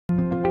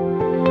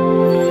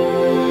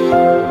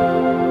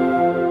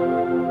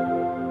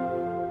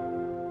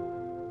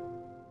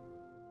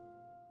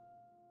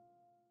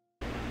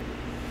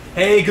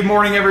Hey, good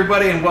morning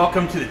everybody, and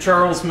welcome to the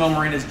Charles Mill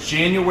Marina's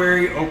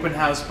January Open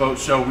House Boat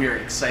Show. We are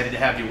excited to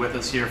have you with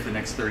us here for the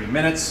next 30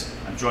 minutes.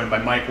 I'm joined by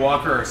Mike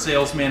Walker, our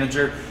sales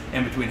manager,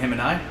 and between him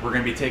and I, we're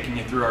going to be taking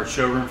you through our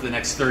showroom for the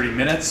next 30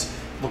 minutes,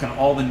 looking at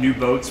all the new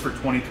boats for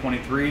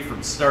 2023 from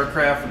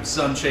Starcraft, from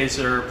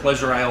SunChaser,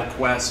 Pleasure Isle,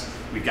 Qwest.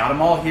 We've got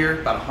them all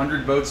here, about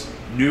 100 boats,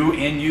 new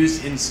and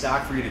used, in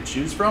stock for you to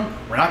choose from.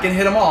 We're not going to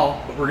hit them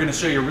all, but we're going to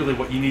show you really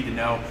what you need to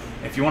know.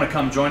 If you want to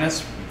come join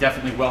us, we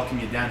definitely welcome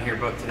you down here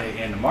both today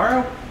and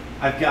tomorrow.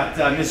 I've got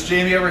Miss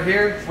Jamie over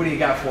here. What do you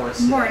got for us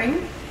today? Good morning.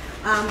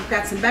 We've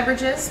got some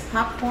beverages,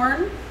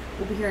 popcorn.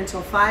 We'll be here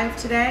until 5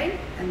 today,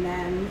 and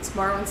then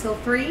tomorrow until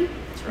 3.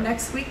 Right.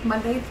 Next week,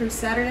 Monday through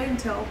Saturday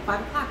until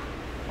 5 o'clock.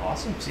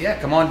 Awesome. So yeah,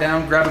 come on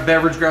down, grab a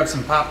beverage, grab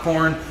some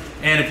popcorn,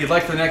 and if you'd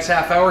like for the next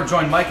half hour,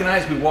 join Mike and I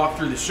as we walk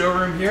through the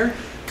showroom here.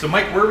 So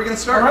Mike, where are we going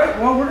to start? All right,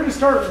 well, we're going to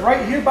start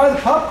right here by the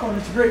popcorn.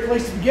 It's a great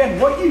place to begin.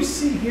 What you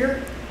see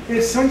here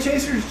is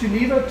SunChaser's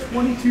Geneva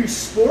 22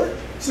 Sport.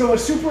 So a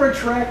super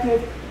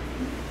attractive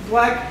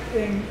black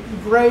and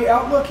gray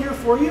outlook here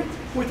for you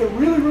with a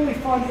really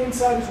fun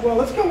inside as well.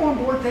 Let's go on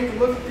board, take a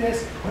look at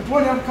this. I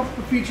point out a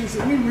couple of features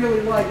that we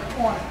really like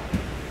on it.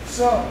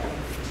 So,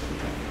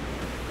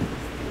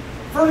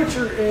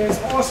 furniture is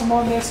awesome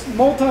on this,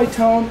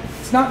 multi-tone.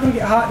 It's not going to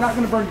get hot, not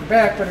going to burn your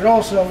back, but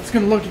it's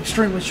going to look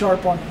extremely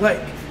sharp on the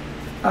lake.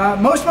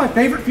 Most of my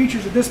favorite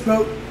features of this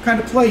boat kind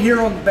of play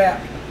here on the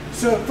back.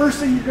 So first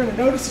thing you're going to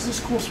notice is this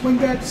cool swing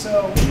bed.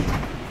 So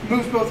it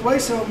moves both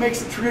ways, so it makes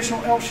the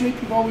traditional L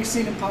shape you've always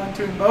seen in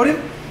pontoon boating.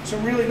 So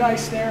really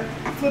nice there.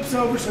 It flips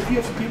over, so if you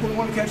have some people who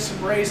want to catch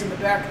some rays in the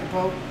back of the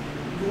boat,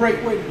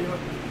 great way to do it.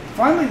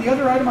 Finally, the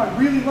other item I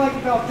really like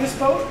about this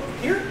boat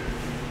here,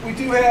 we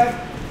do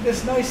have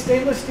this nice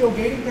stainless steel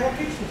gating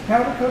package that's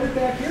powder coated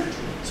back here.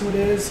 So it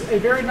is a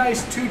very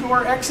nice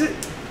 2-door exit.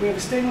 We have a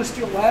stainless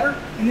steel ladder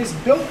and this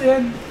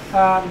built-in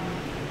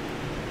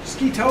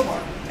ski tow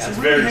bar. That's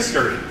very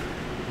sturdy.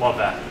 Love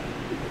that.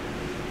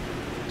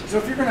 So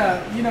if you're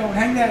gonna,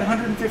 hang that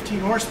 115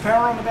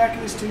 horsepower on the back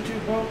of this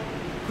 2-tube boat,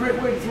 great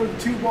way to throw the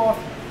tube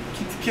off,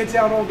 keep the kids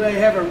out all day,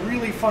 have a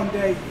really fun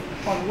day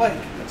on the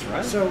lake. That's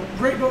right. So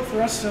great boat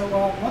for us. So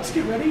let's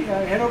get ready.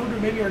 Head over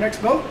to maybe our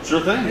next boat. Sure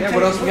thing. Yeah.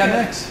 What else we got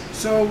next?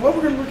 So what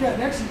we're going to look at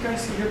next, you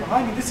guys see here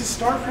behind me, this is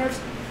Starcraft's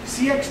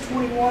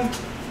CX21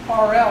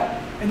 RL.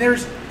 And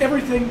there's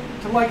everything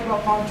to like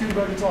about pontoon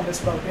boating on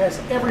this boat. It has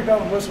every bell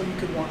and whistle you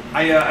could want.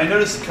 I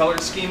noticed the color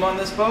scheme on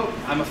this boat.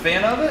 I'm a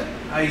fan of it.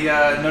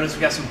 I noticed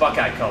we got some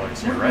Buckeye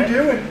colors here, right? We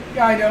do, and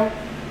yeah, I know.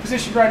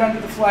 Positioned right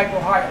under the flag of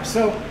Ohio.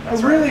 So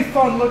that's a really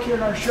fun look here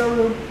in our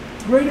showroom.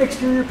 Great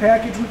exterior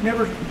package. We've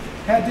never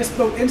had this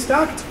boat in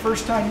stock. It's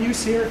first time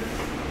use here.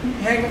 You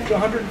can hang up to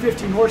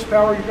 115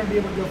 horsepower. You're going to be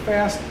able to go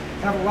fast,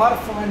 have a lot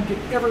of fun, get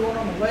everyone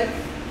on the lake.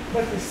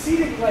 But the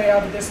seating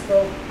layout of this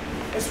boat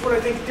is what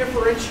I think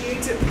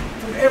differentiates it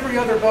from every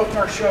other boat in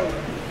our showroom.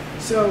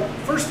 So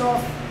first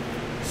off,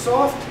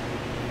 soft,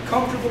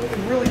 comfortable,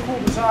 and really cool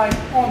design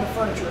on the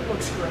furniture. It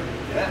looks great.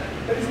 Yeah.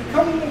 But as we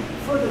come a little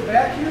further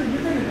back here,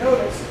 you're going to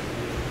notice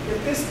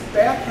that this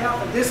back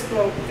half of this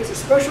boat is a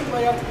special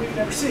layout that we've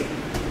never seen.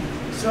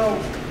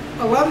 So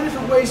a lot of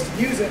different ways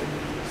to use it.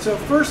 So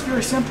first,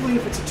 very simply,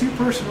 if it's a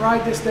 2-person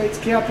ride, this states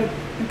captain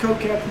and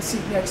co-captain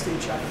seat next to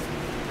each other.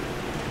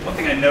 One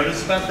thing I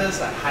noticed about this,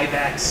 that high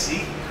back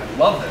seat, I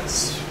love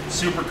this.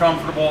 Super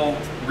comfortable,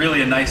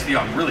 really a nice view.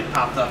 I'm really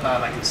popped up out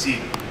and I can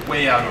see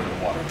way out over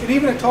the water. And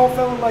even a tall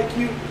fellow like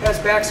you has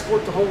back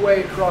support the whole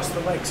way across the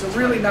lake. So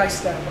really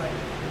nice that way.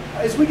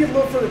 As we get a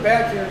little further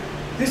back here,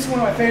 this is one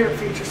of my favorite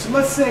features. So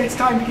let's say it's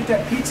time to get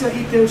that pizza,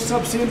 eat those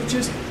sub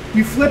sandwiches.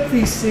 You flip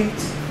these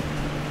seats.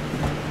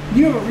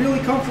 You have a really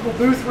comfortable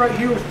booth right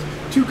here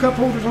with 2 cup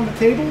holders on the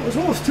table, as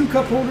well as 2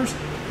 cup holders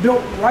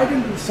built right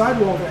into the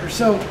sidewall there.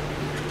 So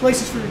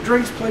places for your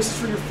drinks, places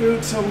for your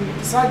food. So when you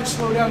decide to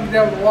slow down and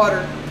get out of the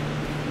water,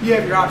 you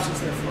have your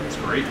options there for you. It's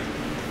great.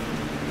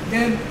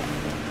 Then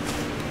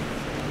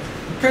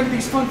kind of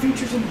these fun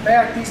features in the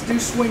back, these do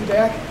swing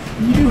back.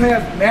 And you do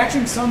have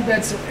matching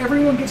sunbeds, so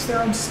everyone gets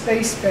their own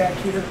space back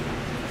here,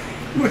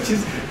 which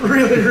is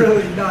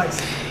really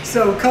nice.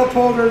 So cup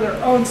holder, their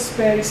own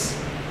space,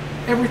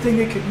 everything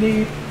they could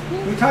need.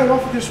 We tie it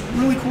off with this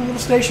really cool little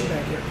station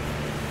back here.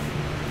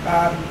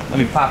 Let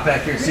me pop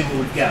back here and see what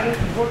we've got.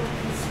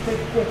 Let's take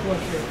a quick look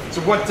here.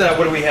 So what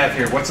do we have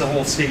here? What's the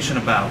whole station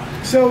about?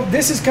 So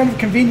this is kind of a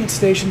convenience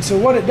station. So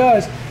what it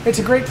does, it's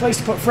a great place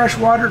to put fresh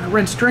water to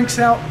rinse drinks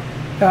out.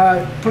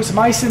 Put some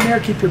ice in there,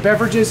 keep your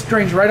beverages,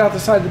 drains right out the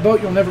side of the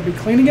boat, you'll never be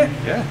cleaning it.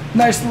 Yeah.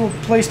 Nice little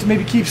place to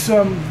maybe keep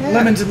some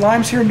lemons and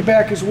limes here in the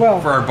back as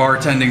well. For our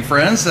bartending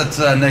friends, that's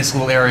a nice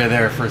little area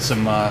there for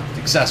some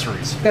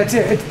accessories. That's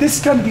it. This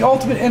is kind of the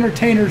ultimate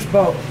entertainer's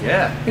boat.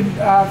 Yeah. And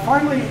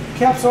finally,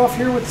 caps off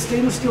here with the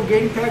stainless steel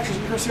gating packages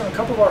you're going to see on a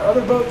couple of our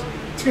other boats.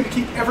 It's going to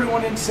keep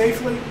everyone in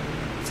safely.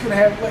 It's going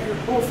to let your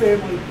whole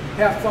family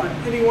have fun.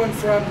 Anyone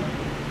from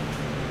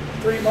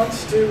 3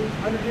 months to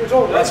 100 years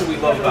old. Well, that's what we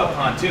love about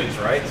pontoons,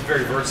 right? It's a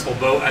very versatile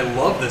boat. I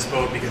love this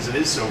boat because it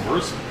is so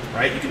versatile,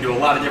 right? You can do a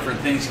lot of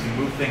different things. You can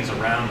move things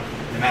around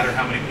no matter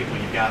how many people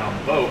you've got on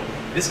the boat.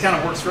 this kind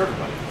of works for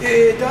everybody.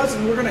 It does,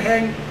 and we're going to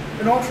hang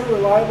an ultra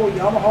reliable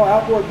Yamaha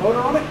outboard motor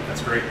on it.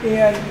 That's great.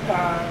 And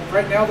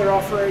right now they're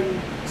offering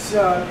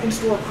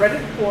in-store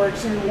credit or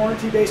extended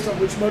warranty based on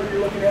which motor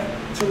you're looking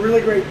at. So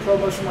really great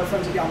promos from our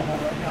friends at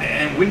Yamaha right now.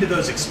 And when do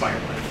those expire?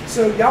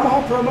 So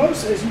Yamaha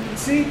promos, as you can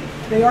see,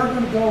 they are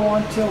going to go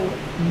on till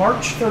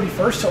March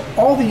 31st. So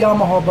all the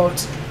Yamaha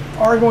boats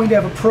are going to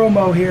have a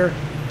promo here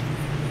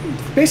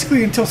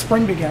basically until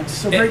spring begins.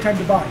 So great time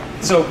to buy.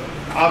 So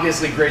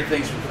obviously great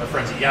things from our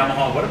friends at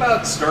Yamaha. What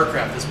about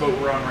Starcraft, this boat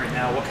we're on right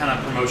now? What kind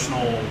of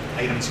promotional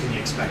items can you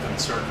expect on the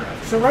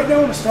Starcraft? So right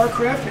now on the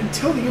Starcraft,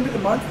 until the end of the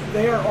month,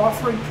 they are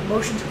offering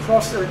promotions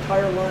across their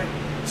entire line.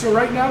 So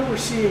right now we're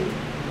seeing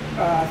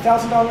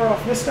 $1,000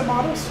 off Vista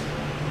models,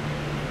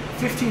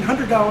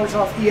 $1,500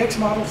 off EX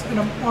models, and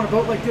on a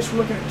boat like this, we're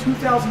looking at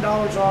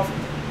 $2,000 off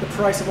the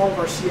price of all of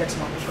our CX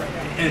models right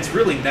now. And it's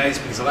really nice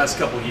because the last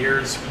couple of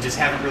years, we just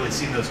haven't really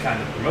seen those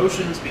kind of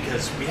promotions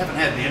because we haven't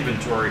had the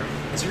inventory.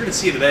 As you're going to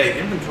see today,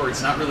 inventory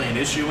is not really an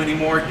issue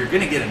anymore. You're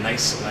going to get a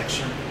nice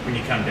selection when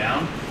you come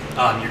down.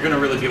 You're going to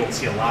really be able to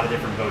see a lot of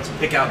different boats.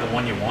 Pick out the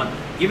one you want.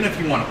 Even if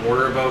you want to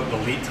order a boat, the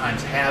lead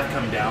times have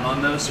come down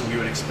on those, so we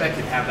would expect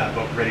to have that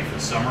boat ready for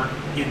summer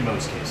in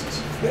most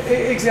cases.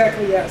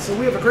 Exactly that. So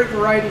we have a great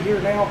variety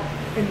here now,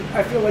 and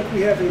I feel like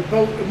we have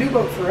a new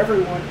boat for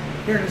everyone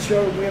here in the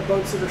showroom. We have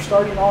boats that are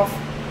starting off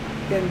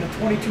in the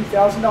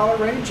 $22,000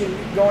 range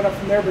and going up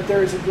from there, but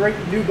there is a great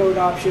new boat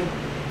option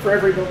for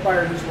every boat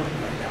buyer who's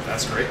looking right now.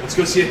 That's great. Let's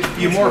go see a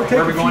few more.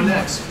 Where are we going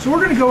next? So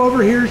we're going to go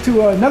over here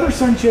to another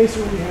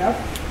SunChaser we have.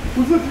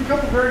 We've looked at a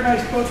couple very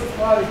nice boats with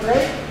a lot of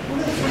gray. We're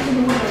going to switch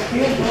into one of the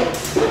can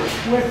boats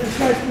with this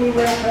nice blue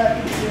rail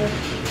package here.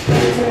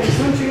 It's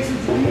a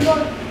SunChaser Geneva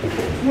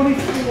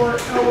 24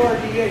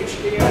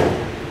 LRDH.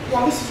 And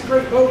while this is a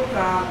great boat,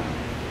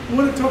 we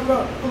want to talk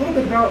about a little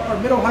bit about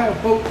our Mid-Ohio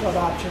Boat Club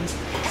options.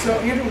 So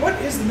Andrew, what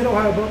is the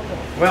Mid-Ohio Boat Club?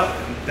 Well,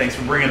 thanks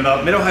for bringing it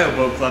up. Mid-Ohio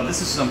Boat Club,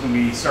 this is something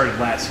we started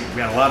last year.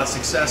 We had a lot of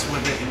success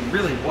with it, and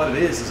really what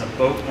it is a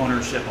boat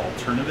ownership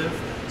alternative.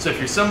 So if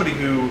you're somebody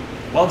who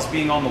loves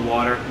being on the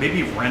water, maybe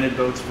you've rented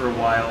boats for a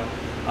while,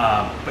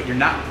 but you're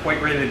not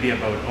quite ready to be a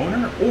boat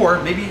owner,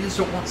 or maybe you just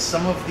don't want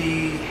some of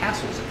the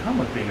hassles that come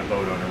with being a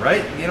boat owner,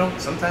 right? You know,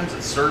 sometimes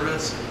the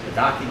service, the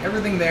docking,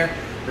 everything there,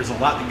 there's a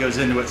lot that goes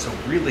into it. So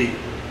really,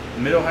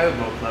 the Mid-Ohio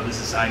Boat Club is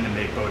designed to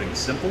make boating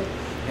simple.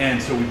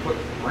 And so we put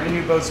brand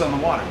new boats on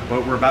the water. The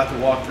boat we're about to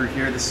walk through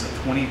here, this is a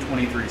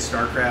 2023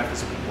 Starcraft.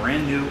 This will be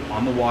brand new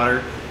on the water,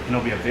 and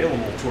it'll be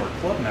available to our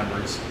club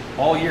members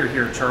all year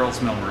here at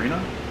Charles Mill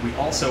Marina. We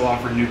also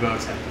offer new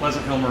boats at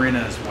Pleasant Hill Marina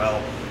as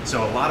well.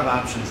 So a lot of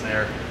options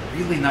there.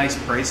 Really nice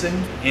pricing.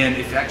 And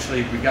if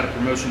actually, we've got a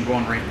promotion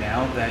going right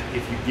now that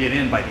if you get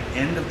in by the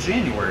end of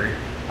January,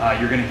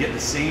 you're going to get the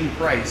same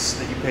price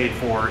that you paid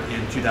for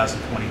in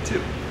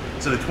 2022.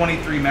 So the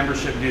 23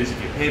 membership dues,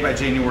 if you pay by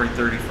January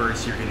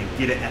 31st, you're going to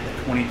get it at the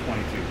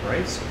 2022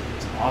 price.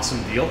 It's an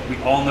awesome deal. We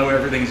all know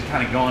everything's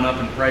kind of gone up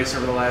in price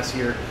over the last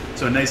year.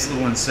 So a nice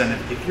little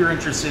incentive if you're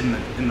interested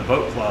in the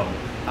boat club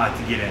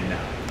to get in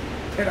now.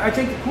 And I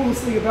think the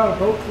coolest thing about a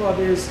boat club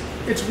is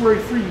it's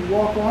worry-free. You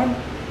walk on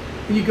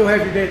and you go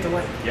have your day at the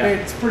lake. Yeah.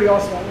 And it's pretty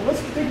awesome. Well,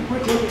 let's take a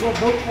quick look at what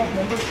boat club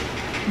members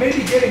may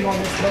be getting on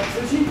this boat. So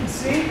as you can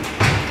see,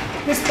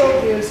 this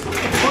boat is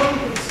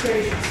perfectly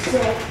spacious.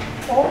 So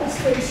all the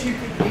space you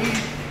could need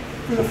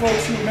for the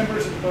folks who are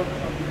members of the boat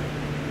club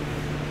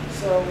here.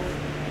 So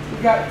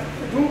we've got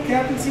a dual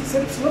captain seat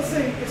setup. So let's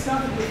say it's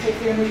not the big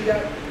family. You've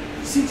got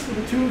seats for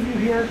the two of you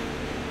here.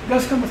 It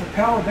does come with a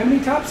power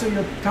bending top, so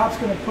your top's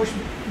going to push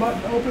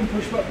button open,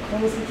 push button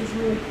close, which is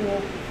really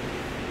cool.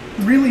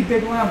 Really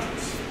big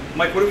loungers.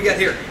 Mike, what do we got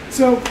here?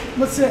 So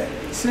let's say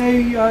it's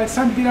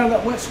time to get out of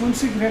that wet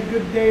swimsuit. We've had a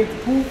good day at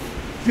the pool,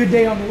 good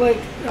day on the lake.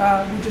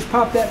 We just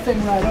pop that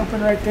thing right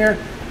open right there.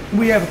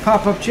 We have a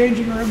pop-up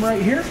changing room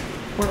right here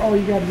where all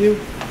you got to do,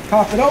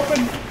 pop it open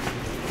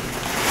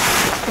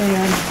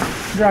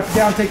and drop it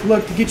down, take a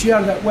look to get you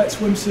out of that wet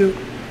swimsuit.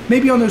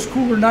 Maybe on those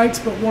cooler nights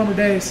but warmer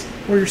days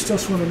where you're still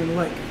swimming in the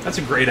lake. That's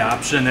a great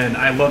option, and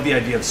I love the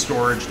idea of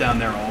storage down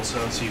there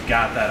also, so you've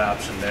got that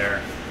option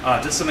there.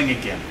 Just something,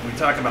 again, when we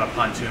talk about a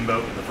pontoon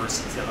boat and the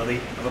versatility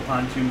of a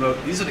pontoon boat,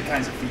 these are the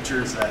kinds of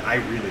features that I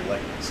really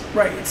like myself.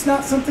 Right, it's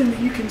not something that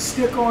you can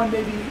stick on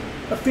maybe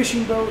a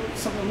fishing boat,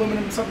 something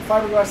aluminum, something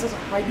fiberglass doesn't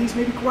hide these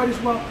maybe quite as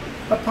well.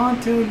 A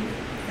pontoon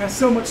has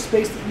so much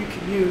space that you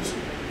can use.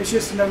 It's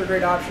just another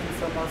great option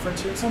from our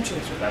friends here at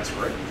SunChaser. That's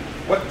great.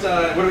 What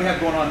do we have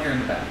going on here in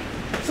the back?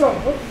 So,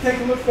 let's take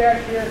a look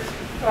back here.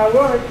 We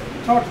already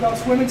talked about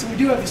swimming, so we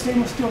do have the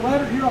stainless steel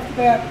ladder here off the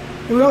back,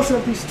 and we also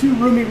have these two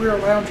roomy rear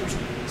loungers.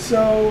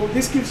 So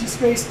this gives you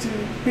space to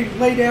maybe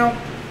lay down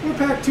or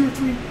pack 2 or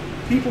 3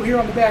 people here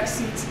on the back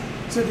seats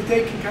so that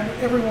they can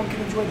everyone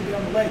can enjoy the day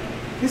on the lake.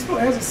 This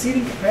boat has a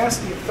seating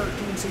capacity of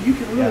 13, so you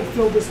can really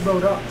fill this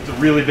boat up. It's a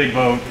really big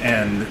boat,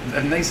 and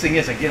the nice thing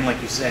is, again,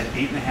 like you said,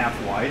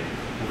 8.5 wide,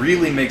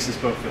 really makes this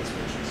boat feel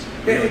spacious.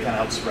 Really kind of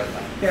helps spread it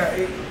out.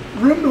 Yeah,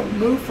 room to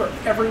move for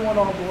everyone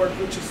on board,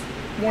 which is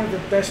one of the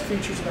best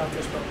features about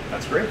this boat.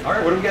 That's great. All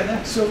right, what do we got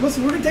next? So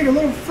listen, we're going to take a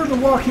little further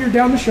walk here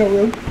down the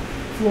showroom.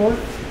 floor.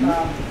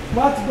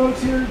 Lots of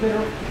boats here that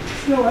are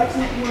still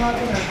excellent. We're not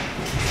going to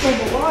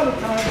spend a lot of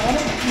time on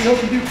them. We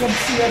hope you do come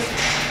see us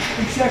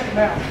and check them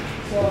out.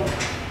 So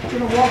we're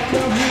going to walk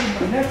down here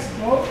to the next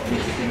boat.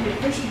 This is going to be a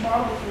fishing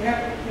model, which we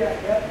haven't looked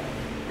at yet.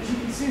 As you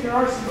can see, there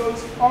are some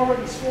boats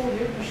already sold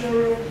here in the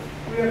showroom.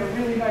 We have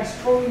a really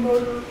nice trolling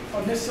motor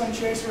on this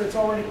SunChaser. It's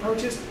already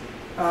purchased.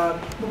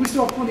 But we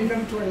still have plenty of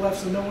inventory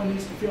left, so no one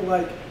needs to feel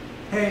like,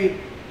 hey,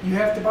 you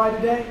have to buy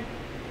today.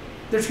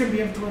 There's going to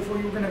be inventory for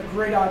you. We're going to have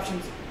great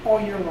options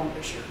all year long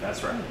this year.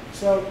 That's right.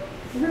 So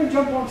we're going to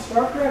jump on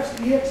Starcraft's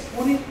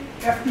EX20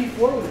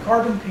 FD4 with the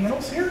carbon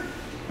panels here.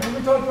 And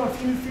we're going to talk about a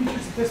few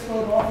features that this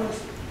boat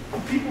offers for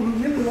people who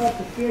really love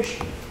to fish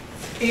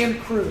and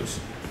cruise.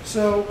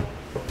 So,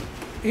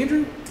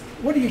 Andrew,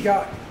 what do you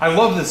got? I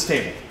love this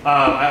table.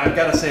 I've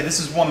got to say, this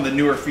is one of the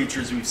newer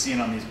features we've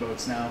seen on these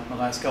boats now in the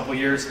last couple of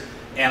years.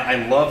 And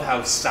I love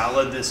how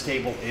solid this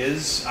table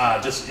is.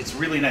 It's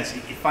really nice.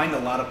 You find a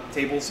lot of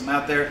tables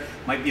out there,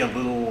 might be a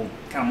little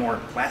kind of more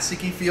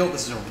plasticky feel.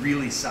 This is a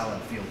really solid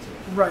feel to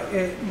it.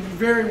 Right,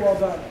 very well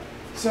done.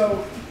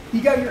 So you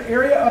got your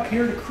area up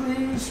here to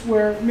cruise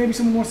where maybe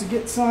someone wants to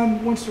get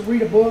sun, wants to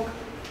read a book,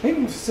 maybe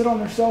wants to sit on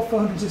their cell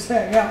phone and just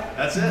hang out.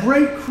 That's it.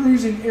 Great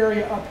cruising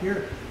area up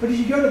here. But as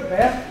you go to the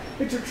back,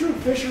 it's a true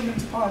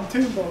fisherman's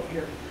pontoon boat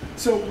here.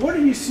 So what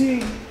are you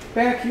seeing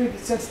back here that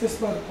sets this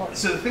boat apart?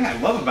 So the thing I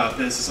love about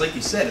this is, like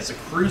you said, it's a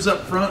cruise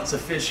up front, it's a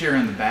fish here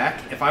in the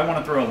back. If I want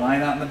to throw a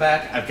line out in the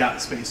back, I've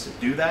got space to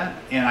do that.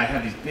 And I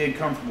have these big,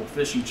 comfortable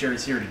fishing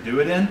chairs here to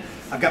do it in.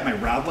 I've got my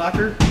rod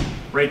locker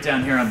right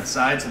down here on the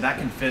side, so that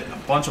can fit a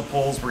bunch of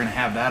poles. We're going to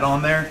have that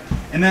on there.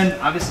 And then,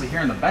 obviously, here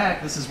in the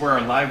back, this is where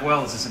our live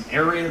well is. This is an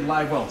aerated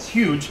live well. It's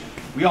huge.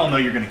 We all know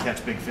you're going to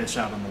catch big fish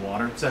out on the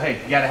water. So,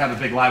 hey, you got to have a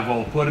big live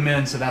well to put them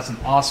in. So that's an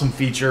awesome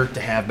feature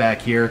to have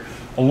back here,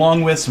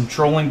 along with some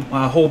trolling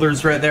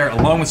holders right there,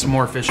 along with some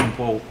more fishing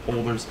pole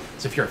holders.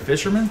 So if you're a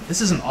fisherman,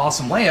 this is an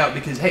awesome layout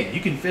because, hey,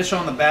 you can fish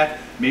on the back.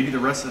 Maybe the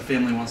rest of the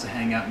family wants to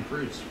hang out and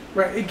cruise.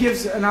 Right, it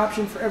gives an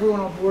option for everyone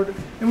on board.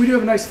 And we do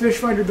have a nice fish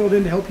finder built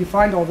in to help you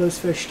find all those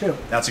fish too.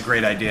 That's a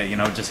great idea, you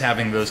know, just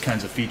having those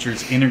kinds of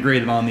features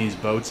integrated on these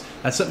boats.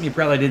 That's something you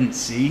probably didn't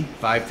see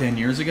 5-10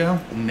 years ago.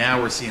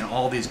 Now we're seeing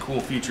all these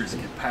cool features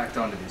that get packed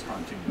onto these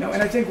pontoon boats. No,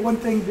 and I think one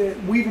thing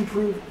that we've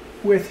improved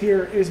with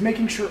here is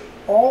making sure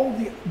all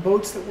the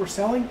boats that we're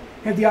selling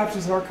have the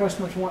options that our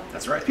customers want.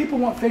 That's right. People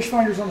want fish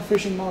finders on a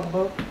fishing model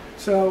boat,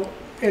 so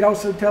it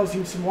also tells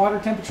you some water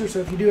temperature, so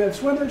if you do have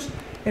swimmers,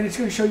 and it's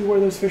going to show you where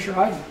those fish are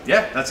hiding.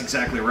 Yeah, that's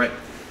exactly right.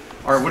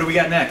 All right, what do we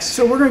got next?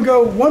 So we're going to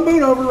go one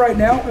boat over right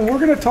now, and we're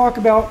going to talk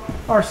about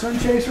our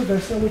SunChaser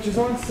Vista, which is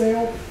on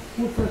sale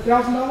for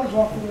 $1,000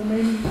 off the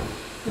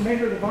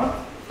remainder of the month.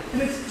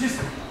 And it's just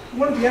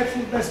one of the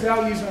absolute best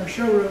values in our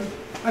showroom.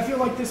 I feel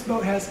like this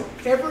boat has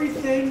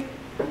everything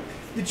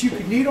that you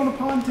could need on a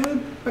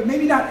pontoon, but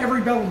maybe not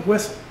every bell and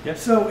whistle. Yep.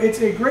 So it's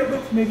a great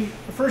boat for maybe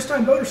a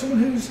first-time boat or someone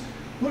who's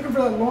looking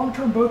for that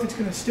long-term boat that's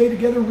going to stay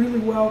together really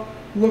well,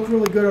 look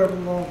really good over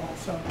the long haul.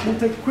 So we'll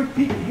take a quick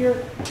peek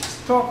here,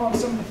 talk on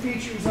some of the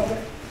features of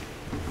it.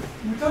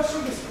 We touched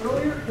on this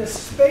earlier. The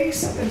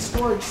space and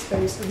storage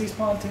space of these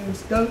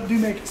pontoons do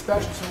make it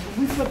special. So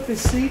when we flip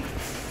this seat,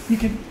 you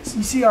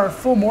see our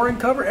full mooring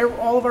cover.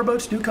 All of our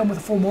boats do come with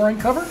a full mooring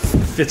cover.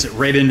 Fits it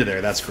right into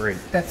there. That's great.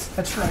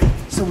 That's right.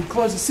 So we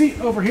close the seat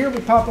over here.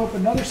 We pop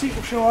open another seat.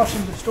 We'll show off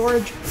some of the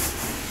storage.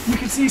 You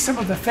can see some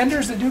of the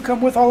fenders that do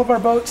come with all of our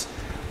boats.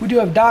 We do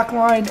have dock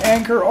line,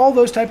 anchor, all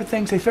those type of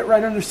things. They fit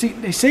right under the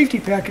seat. A safety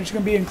package is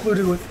going to be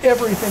included with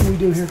everything we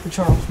do here at the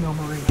Charles Mill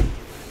Marina.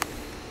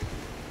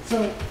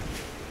 So,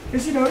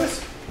 as you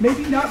notice,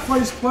 maybe not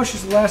quite as plush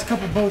as the last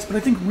couple of boats, but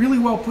I think really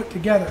well put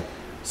together.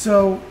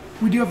 So,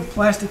 we do have a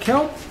plastic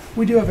helm.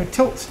 We do have a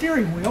tilt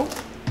steering wheel.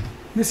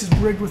 This is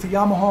rigged with a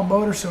Yamaha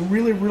motor, so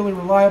really, really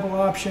reliable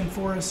option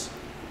for us.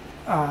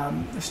 A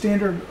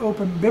standard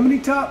open bimini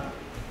top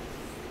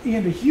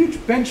and a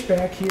huge bench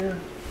back here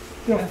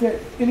that'll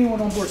fit anyone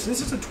on board. So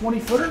this is a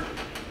 20-footer.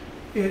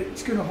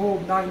 It's going to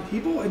hold 9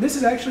 people, and this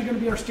is actually going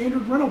to be our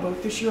standard rental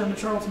boat this year on the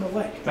Charles Mill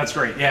Lake. That's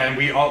great. Yeah, and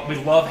we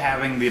love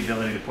having the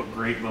ability to put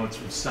great boats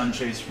from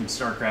SunChaser, from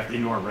Starcraft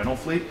into our rental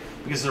fleet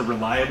because they're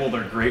reliable,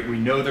 they're great. We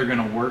know they're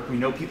going to work. We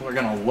know people are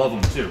going to love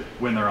them too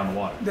when they're on the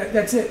water.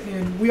 That's it,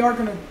 and we are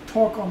going to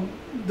talk on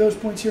those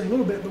points here in a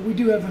little bit, but we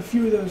do have a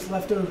few of those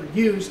left over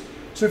used.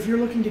 So if you're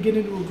looking to get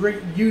into a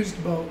great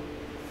used boat,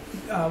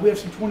 we have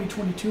some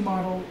 2022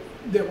 model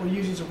that we're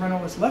using as a rental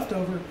as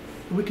leftover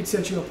that we could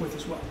set you up with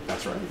as well.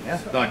 That's right. Yeah,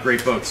 so,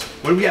 great boats.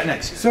 What do we got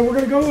next? So we're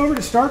going to go over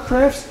to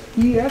Starcraft's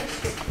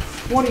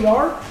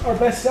EX20R, our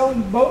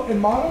best-selling boat and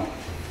model.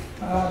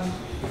 And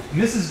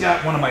this has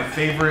got one of my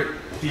favorite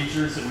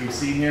features that we've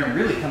seen here and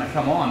really kind of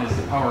come on is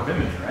the power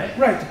bimini, right?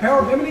 Right, the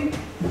power bimini,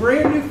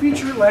 brand new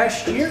feature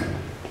last year.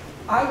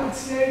 I would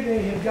say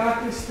they have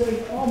got this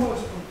thing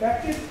almost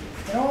perfected.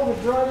 And all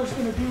the driver's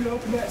going to do to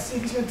open that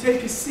seat, he's going to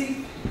take his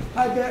seat,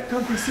 hide that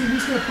comfy seat,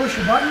 he's going to push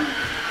a button,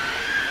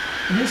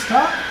 and his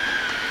top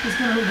is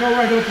going to go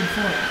right open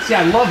for him. See,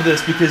 I love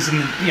this because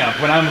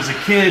when I was a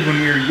kid,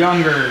 when we were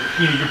younger,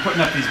 you're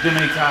putting up these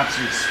bimini tops,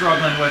 you're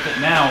struggling with it.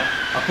 Now,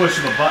 a push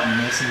of a button,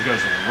 this thing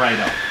goes right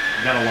up.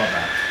 You gotta love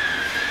that.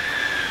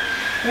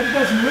 And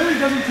it really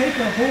doesn't take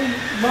a whole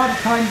lot of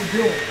time to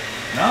do it.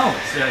 No,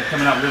 it's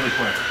coming out really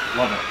quick.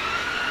 Love it.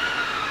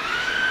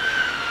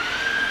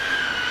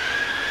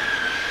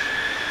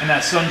 And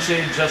that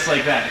sunshade, just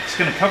like that, it's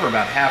going to cover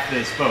about half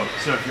this boat.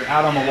 So if you're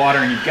out on the water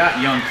and you've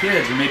got young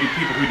kids or maybe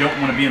people who don't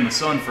want to be in the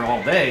sun for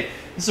all day,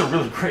 this is a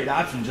really great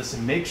option just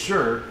to make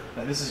sure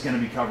that this is going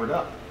to be covered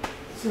up.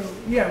 So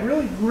yeah,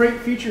 really great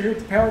feature here at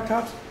the Power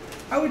Tops.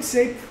 I would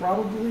say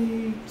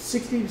probably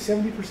 60 to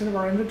 70% of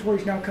our inventory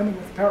is now coming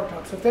with the Power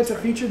Tops. So if that's a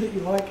feature that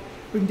you like,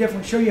 we can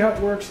definitely show you how it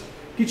works,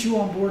 get you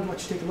on board and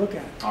let you take a look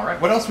at it. All right,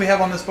 what else do we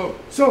have on this boat?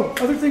 So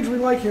other things we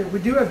like here, we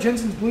do have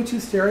Jensen's Bluetooth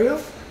stereo.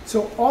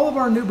 So all of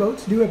our new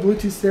boats do have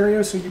Bluetooth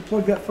stereo, so you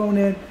plug that phone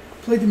in,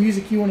 play the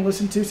music you want to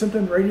listen to.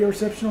 Sometimes radio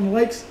reception on the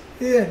lakes,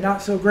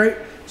 not so great.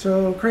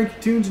 So crank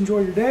your tunes,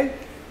 enjoy your day.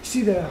 You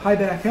see the high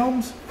back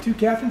helms, 2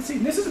 captain seats.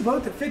 And this is a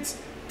boat that fits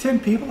 10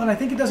 people, and I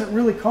think it does it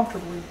really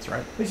comfortably. That's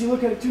right. As you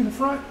look at it, 2 in the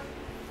front,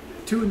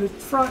 2 in the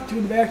front, 2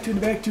 in the back, 2 in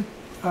the back, 2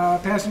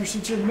 passenger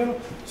seats here in the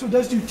middle. So it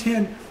does do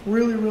 10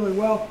 really, really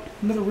well.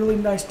 Another really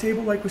nice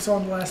table like we saw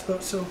in the last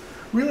boat. So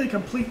really a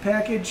complete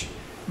package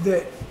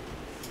that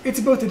it's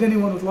a boat that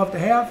anyone would love to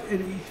have.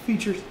 It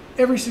features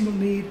every single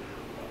need,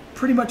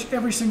 pretty much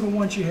every single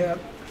one you have.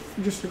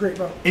 Just a great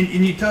boat. And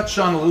you touched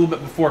on a little bit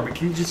before, but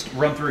can you just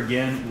run through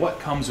again what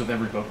comes with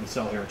every boat we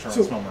sell here at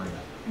Charles Mill Marina?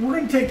 We're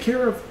going to take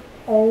care of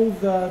all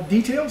the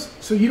details,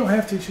 so you don't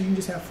have to, so you can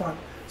just have fun.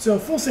 So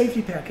full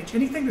safety package.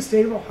 Anything the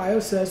state of Ohio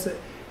says that,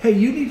 hey,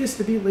 you need this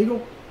to be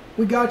legal,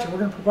 we got you. We're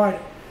going to provide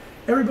it.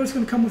 Every boat's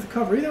going to come with a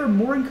cover, either a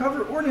mooring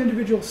cover or an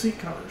individual seat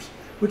covers,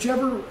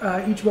 whichever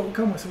each boat will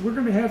come with. So we're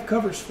going to have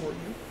covers for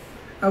you.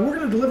 We're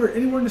going to deliver it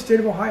anywhere in the state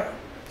of Ohio.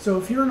 So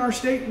if you're in our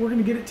state, we're going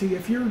to get it to you.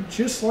 If you're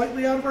just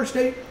slightly out of our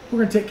state, we're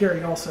going to take care of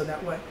you also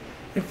that way.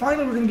 And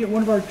finally, we're going to get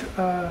one of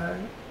our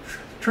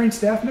trained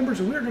staff members,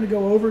 and we're going to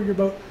go over your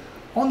boat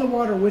on the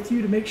water with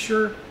you to make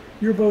sure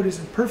your boat is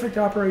in perfect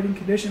operating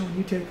condition when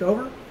you take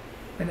over.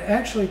 And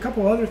actually, a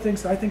couple other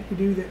things that I think we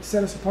do that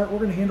set us apart. We're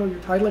going to handle your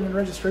titling and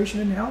registration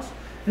in-house.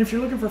 And if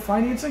you're looking for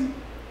financing,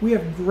 we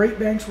have great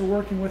banks we're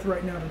working with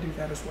right now to do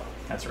that as well.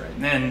 That's right.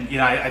 And then,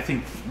 I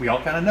think we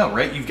all kind of know,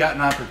 right? You've got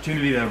an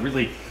opportunity to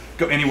really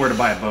go anywhere to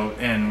buy a boat,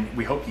 and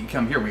we hope you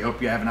come here. We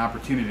hope you have an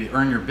opportunity to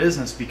earn your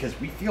business because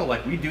we feel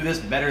like we do this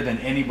better than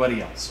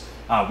anybody else.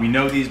 We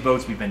know these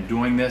boats. We've been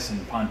doing this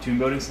in pontoon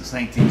boating since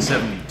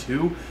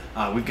 1972.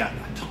 We've got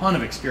a ton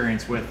of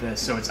experience with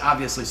this, so it's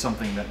obviously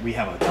something that we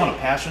have a ton of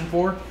passion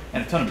for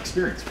and a ton of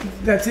experience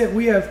with. That's it.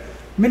 We have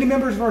many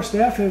members of our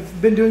staff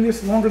have been doing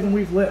this longer than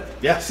we've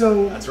lived. Yeah,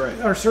 so that's right.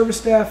 Our service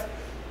staff,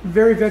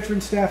 very veteran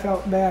staff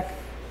out back,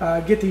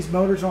 get these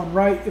motors on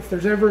right. If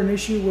there's ever an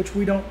issue, which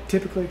we don't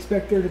typically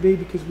expect there to be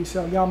because we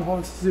sell Yamaha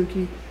and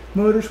Suzuki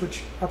motors,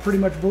 which are pretty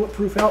much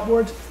bulletproof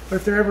outboards, but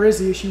if there ever is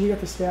the issue, we got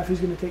the staff who's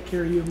going to take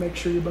care of you and make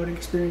sure your boating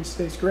experience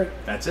stays great.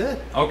 That's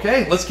it.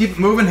 Okay, let's keep it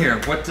moving here.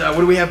 What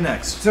do we have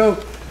next?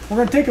 So we're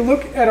going to take a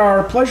look at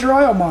our Pleasure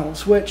Isle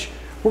models, which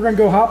we're going to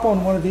go hop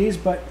on one of these,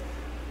 but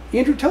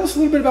Andrew, tell us a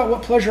little bit about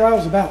what Pleasure Isle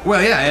is about.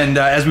 Well, yeah, and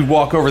as we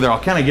walk over there,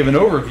 I'll kind of give an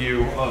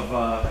overview of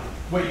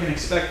what you can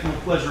expect from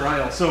Pleasure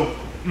Isle. So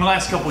in the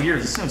last couple of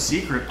years, it's no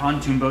secret,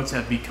 pontoon boats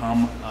have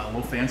become a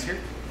little fancier,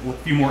 with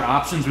a few more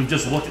options. We've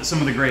just looked at some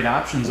of the great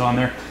options on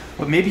there,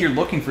 but maybe you're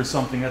looking for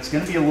something that's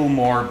going to be a little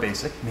more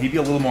basic, maybe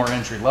a little more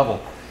entry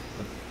level.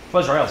 But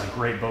Pleasure Isle is a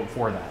great boat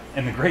for that.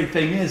 And the great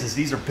thing is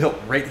these are built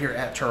right here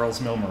at Charles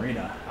Mill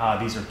Marina.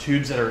 These are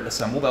tubes that are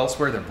assembled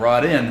elsewhere. They're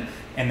brought in,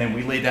 and then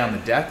we lay down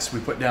the decks, we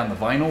put down the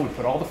vinyl, we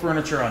put all the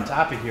furniture on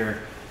top of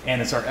here, and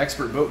it's our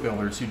expert boat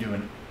builders who do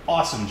an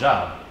awesome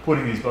job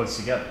putting these boats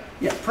together.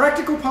 Yeah,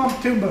 practical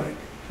pontoon boating.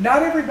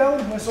 Not every bell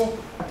and whistle.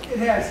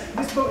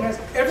 This boat has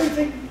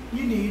everything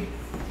you need,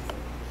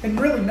 and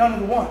really none of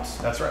the wants.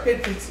 That's right.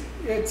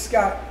 It's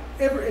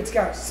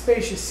got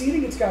spacious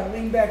seating. It's got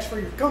lean backs for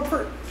your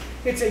comfort.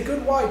 It's a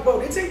good wide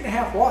boat. It's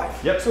 8.5 wide.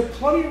 Yep. So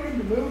plenty of room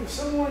to move. If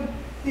someone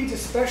needs a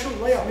special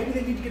layout, maybe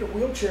they need to get a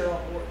wheelchair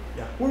on board.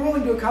 Yeah. We're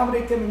willing to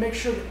accommodate them and make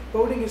sure that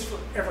boating is for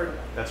everyone.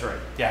 That's right.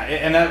 Yeah,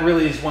 and that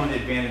really is one of the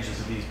advantages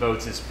of these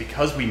boats is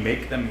because we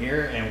make them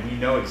here and we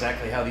know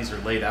exactly how these are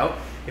laid out.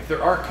 If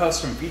there are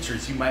custom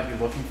features you might be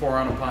looking for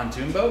on a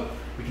pontoon boat,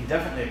 we can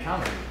definitely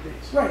accommodate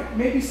these. Right.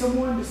 Maybe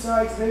someone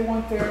decides they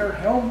want their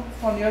helm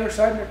on the other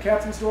side and their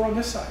captain's door on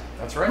this side.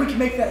 That's right. We can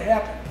make that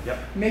happen. Yep.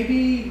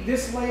 Maybe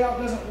this layout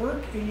doesn't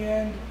work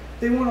and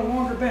they want a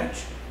longer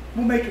bench.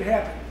 We'll make it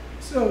happen.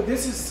 So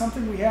this is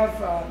something we have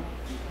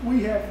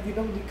the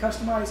ability to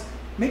customize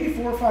maybe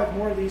 4 or 5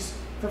 more of these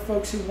for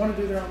folks who want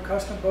to do their own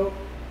custom boat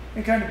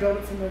and kind of build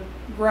it from the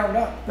ground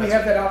up. We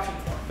have that option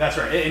for them. That's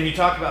right. And you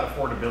talk about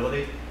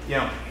affordability. You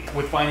know,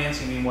 with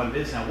financing being what it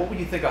is now, what would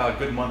you think a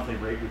good monthly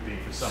rate would be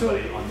for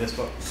somebody on this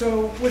boat?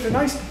 So with a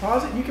nice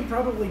deposit, you can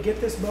probably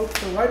get this boat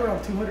for right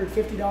around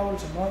 $250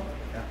 a month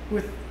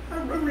with a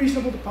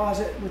reasonable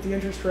deposit with the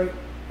interest rate.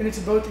 And it's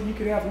a boat that you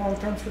could have long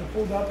term. It's going to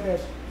hold up. It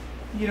has,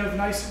 the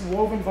nice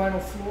woven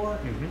vinyl floor,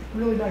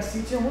 really nice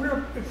seats. And we're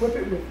going to equip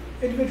it with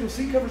individual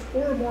seat covers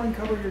or a mooring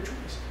cover of your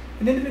choice.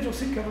 an individual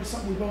seat cover is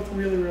something we both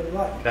really, really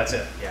like. That's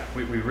it. Yeah,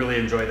 we really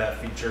enjoy that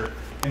feature.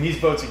 And these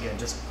boats, again,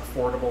 just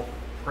affordable,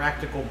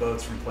 practical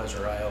boats from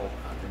Pleasure Isle.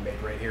 They're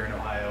made right here in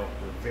Ohio.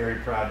 We're very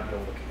proud to be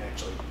able to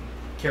actually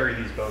carry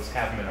these boats,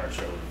 have them in our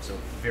showroom. So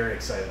very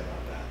excited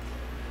about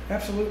that.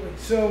 Absolutely.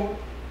 So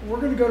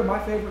we're going to go to my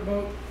favorite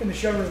boat in the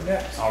showroom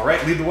next. All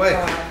right, lead the way.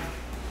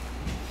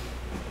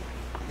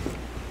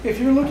 If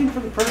you're looking for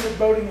the perfect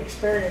boating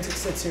experience, it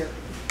sits here.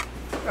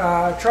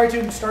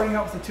 Tri-Tune starting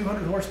out with a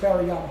 200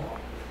 horsepower Yamaha.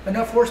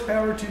 Enough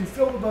horsepower to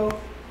fill the boat,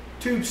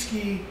 tube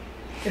ski,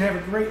 and have a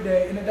great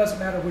day, and it doesn't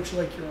matter which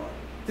lake you're on.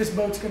 This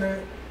boat's going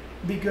to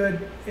be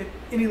good at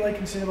any lake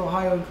in the state of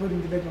Ohio,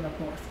 including the big one up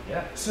north.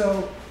 Yeah.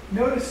 So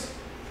notice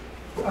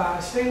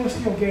stainless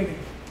steel gating.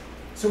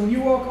 So when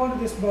you walk onto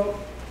this boat,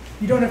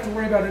 you don't have to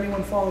worry about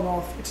anyone falling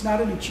off. It's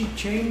not any cheap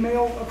chain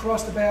mail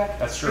across the back.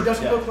 That's true. It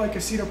doesn't look like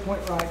a Cedar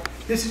Point ride.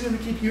 This is going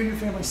to keep you and your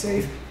family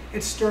safe.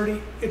 It's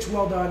sturdy, it's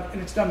well done,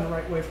 and it's done the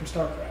right way from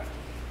Starcraft.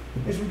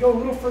 As we go a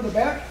little further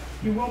back,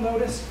 you will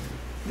notice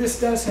this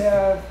does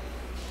have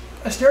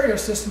a stereo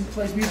system that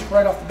plays music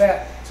right off the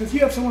bat. So if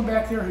you have someone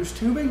back there who's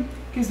tubing,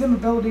 it gives them the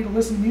ability to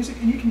listen to music,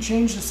 and you can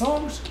change the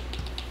songs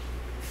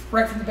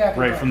right from the back.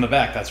 Right from the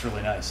back. That's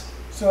really nice.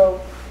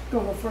 So go a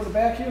little further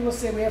back here. Let's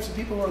say we have some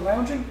people who are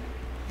lounging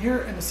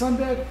here in the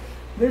sunbed.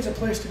 There's a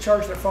place to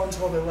charge their phones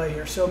while they lay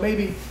here. So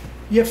maybe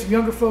you have some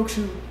younger folks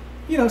who,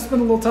 you know,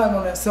 spend a little time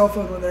on that cell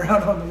phone when they're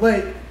out on the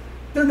lake.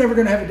 They're never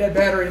going to have a dead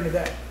battery in the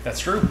day.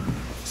 That's true.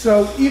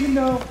 So even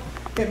though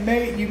you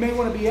may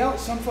want to be out,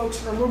 some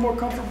folks are a little more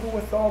comfortable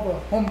with all the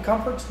home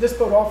comforts. This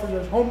boat offers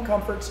those home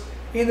comforts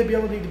and the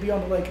ability to be on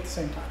the lake at the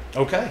same time.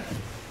 Okay.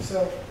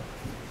 So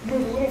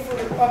move a little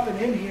further up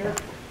and in here.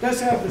 It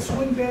does have the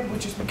swing bed,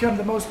 which has become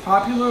the most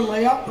popular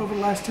layout over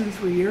the last 2 to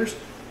 3 years.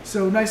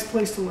 So nice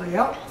place to lay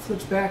out.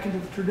 Flips back into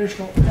the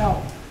traditional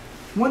L.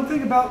 One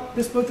thing about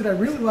this boat that I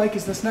really like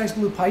is this nice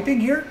blue piping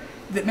here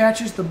that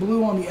matches the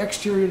blue on the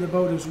exterior of the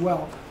boat as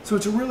well. So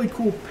it's a really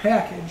cool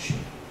package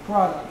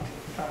product.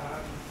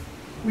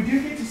 We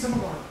do get to some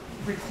of our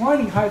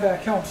reclining high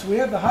back helms. So we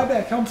have the high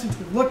back helm since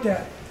we looked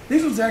at.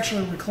 These ones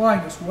actually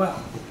recline as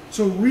well.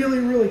 So really,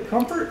 really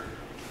comfort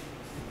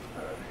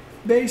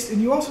based.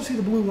 And you also see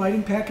the blue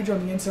lighting package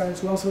on the inside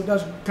as well. So it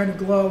does kind of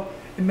glow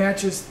and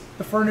matches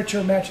the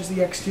furniture, matches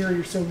the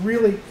exterior. So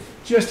really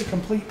just a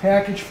complete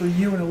package for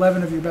you and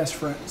 11 of your best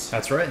friends.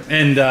 That's right.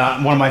 And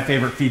one of my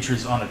favorite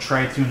features on a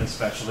Tri-Tune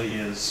especially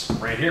is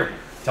right here.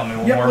 Tell me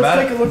more about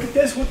it. Let's take a look at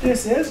this. What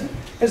this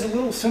is a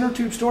little center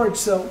tube storage.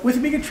 So with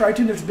the big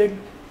Tri-Tune, there's a big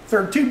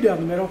third tube down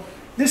the middle.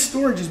 This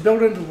storage is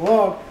built into the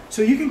log,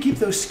 so you can keep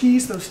those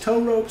skis, those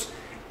tow ropes,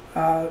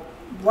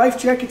 life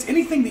jackets,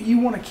 anything that you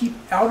want to keep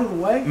out of the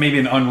way. Maybe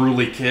an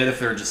unruly kid, if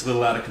they're just a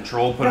little out of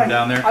control, put them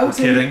down there. I would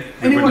say kidding.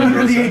 Anyone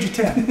under the age of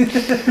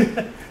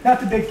 10. Not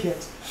the big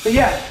kids. But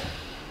yeah,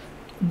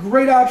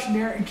 great option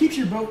there, and keeps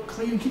your boat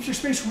clean, keeps your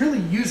space really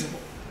usable.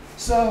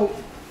 So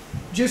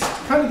just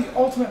kind of the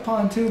ultimate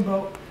pontoon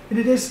boat, and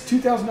it is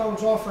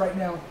 $2,000 off right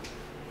now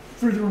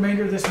through the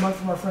remainder of this month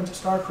from our friends at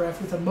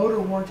Starcraft with a motor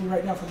warranty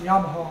right now from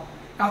Yamaha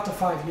out to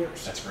 5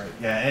 years. That's great.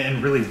 Yeah,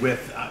 and really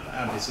with,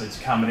 obviously it's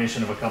a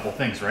combination of a couple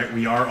things, right?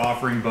 We are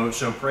offering boat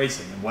show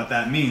pricing, and what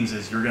that means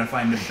is you're going to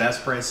find the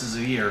best prices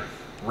of the year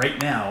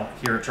right now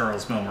here at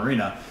Charles Mill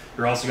Marina.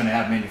 You're also going to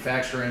have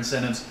manufacturer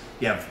incentives.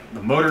 You have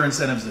the motor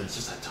incentives. There's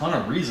just a ton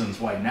of reasons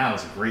why now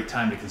is a great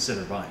time to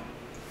consider buying.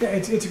 Yeah,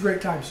 it's a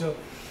great time. So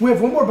we have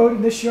one more boat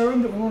in this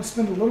showroom that we want to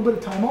spend a little bit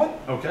of time on.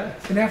 Okay.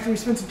 And after we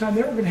spend some time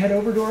there, we're going to head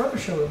over to our other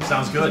showroom.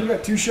 Sounds good. We've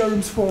got 2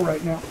 showrooms full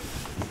right now.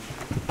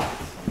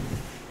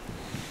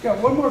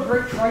 Got one more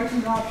great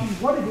Tri-Tune option.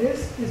 What it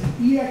is an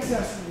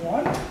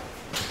EXS1.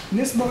 And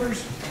this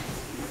motor's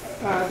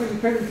going to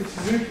be paired with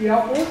the Suzuki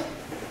outboard.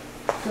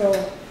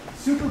 So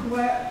super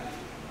black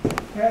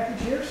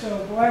package here.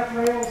 So black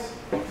rails,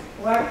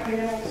 black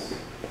panels,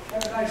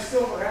 and a nice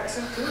silver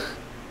accent to it.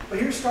 But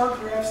here's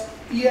Starcraft's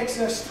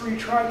EXS3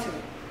 Tri-Tune.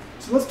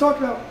 So let's talk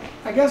about,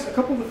 I guess, a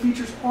couple of the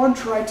features on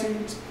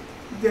Tri-Tunes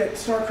that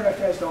Starcraft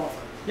has to offer.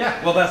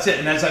 Yeah, well, that's it.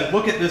 And as I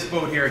look at this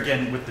boat here,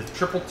 again, with the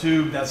triple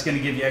tube, that's going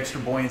to give you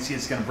extra buoyancy.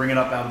 It's going to bring it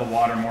up out of the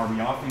water more.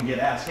 We often get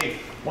asked, hey,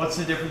 what's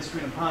the difference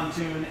between a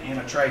pontoon and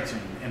a Tri-Tune?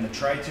 And the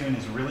Tri-Tune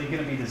is really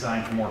going to be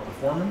designed for more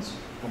performance,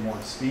 for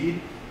more speed.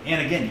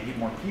 And again, you get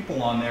more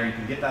people on there. You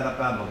can get that up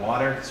out of the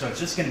water. So it's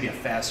just going to be a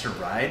faster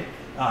ride.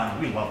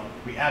 We love it.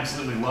 We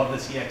absolutely love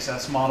this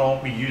EXS model.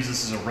 We use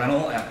this as a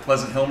rental at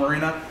Pleasant Hill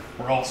Marina.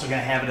 We're also going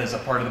to have it as a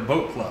part of the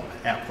boat club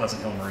at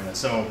Pleasant Hill Marina.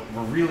 So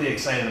we're really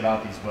excited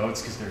about these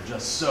boats because they're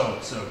just so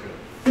good.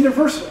 And they're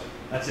versatile.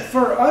 That's it.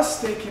 For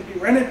us, they can be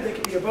rented, they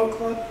can be a boat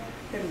club.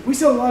 And we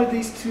sell a lot of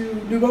these to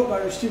new boat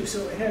buyers too,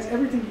 so it has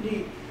everything you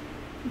need.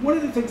 One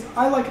of the things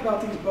I like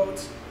about these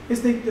boats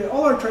is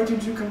all our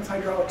Tri-Tunes do come with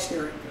hydraulic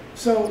steering.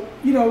 So,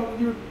 you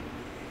know,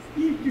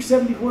 you're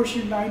 70 horse,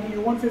 you're 90,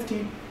 you're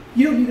 115,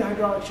 you don't need a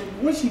hydraulic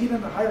steering. Once you get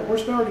into higher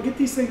horsepower, to get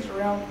these things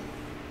around,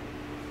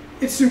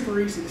 it's super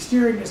easy. The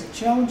steering isn't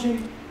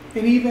challenging,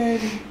 and even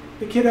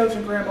the kiddos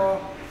and grandma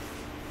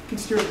can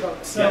steer the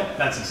boat. So, yeah,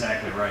 that's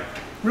exactly right.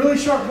 Really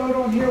sharp boat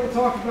on here. We'll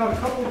talk about a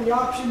couple of the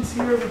options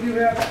here. We do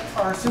have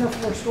our center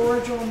floor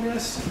storage on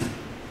this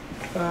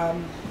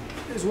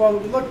as well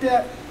that we looked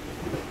at.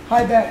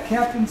 High back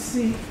captain's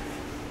seat.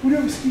 We do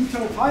have a ski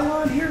tow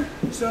pylon here,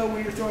 so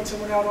when you're throwing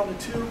someone out on the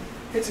tube,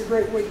 it's a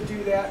great way to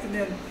do that. And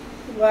then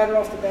ladder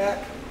off the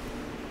back.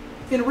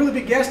 And a really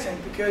big gas tank,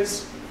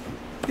 because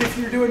if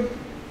you're doing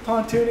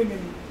pontooning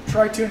and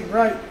tri-tuning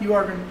right, you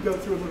are going to go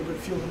through a little bit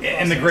of fuel.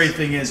 And the great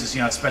thing is,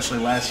 you know, especially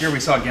last year, we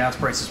saw gas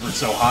prices were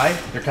so high.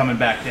 They're coming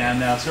back down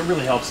now, so it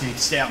really helps you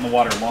stay out in the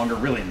water longer,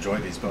 really enjoy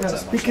these boats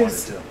that much longer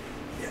too.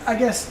 I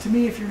guess, to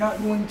me, if you're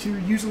not going to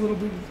use a little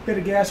bit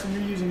of gas when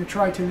you're using a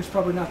tri-tune, it's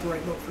probably not the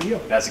right boat for you.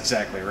 That's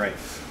exactly right.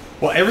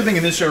 Well, everything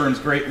in this showroom is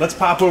great. Let's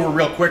pop over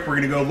real quick. We're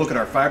going to go look at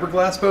our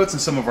fiberglass boats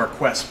and some of our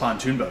Qwest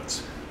pontoon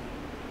boats.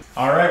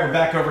 All right, we're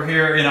back over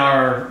here in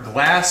our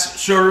glass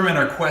showroom and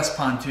our Qwest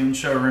pontoon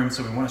showroom.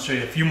 So we want to show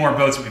you a few more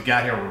boats that we've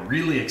got here. We're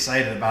really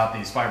excited about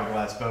these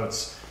fiberglass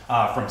boats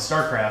from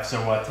Starcraft.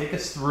 So take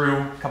us through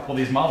a couple of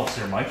these models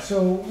here, Mike.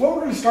 So what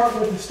we're going to start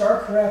with is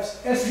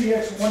Starcraft's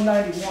SVX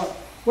 191.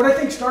 What I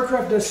think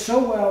Starcraft does so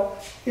well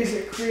is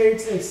it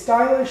creates a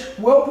stylish,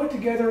 well put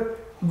together,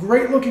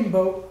 great looking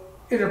boat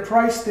at a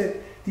price that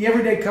the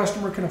everyday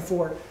customer can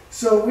afford.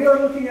 So we are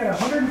looking at a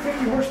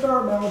 150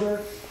 horsepower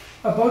Maunder,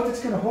 a boat that's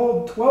going to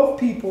hold 12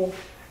 people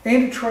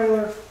and a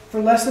trailer for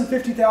less than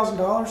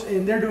 $50,000,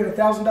 and they're doing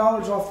 $1,000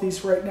 off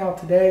these right now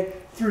today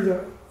through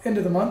the end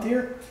of the month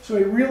here. So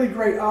a really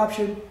great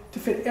option to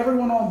fit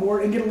everyone on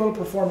board and get a little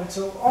performance.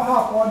 So I'll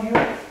hop on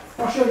here.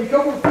 I'll show you a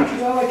couple of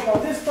features I like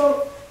about this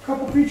boat, a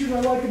couple of features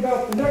I like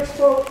about the next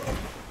boat,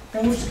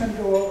 and we're just going to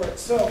go over it.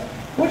 So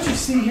what you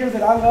see here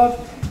that I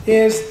love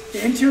is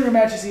the interior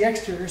matches the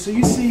exterior. So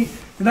you see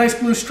the nice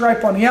blue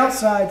stripe on the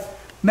outside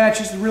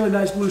matches the really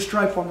nice blue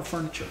stripe on the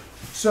furniture.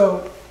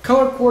 So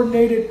color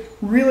coordinated,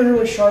 really,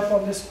 really sharp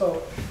on this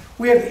boat.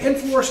 We have the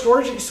in-floor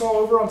storage that you saw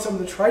over on some of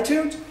the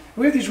tri-tunes.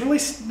 We have these really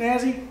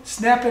snazzy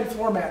snap-in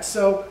floor mats.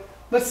 So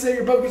let's say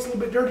your boat gets a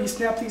little bit dirty, you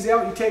snap these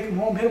out, you take them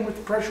home, hit them with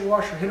the pressure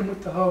washer, hit them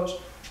with the hose.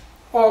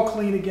 All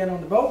clean again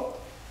on the boat.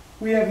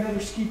 We have another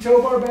ski tow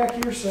bar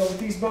back here, so with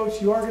these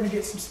boats you are going to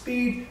get some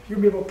speed. You're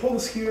going to be able to pull the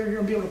skier, you're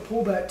going to be able to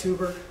pull that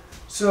tuber.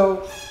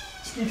 So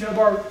ski tow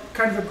bar,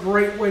 kind of a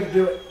great way to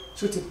do it.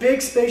 So it's a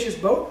big, spacious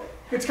boat.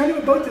 It's kind of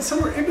a boat that's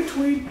somewhere in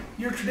between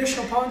your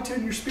traditional pontoon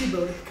and your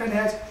speedboat. It kind of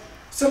has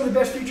some of the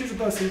best features of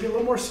both. So you get a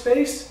little more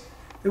space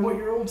than what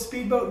your old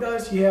speedboat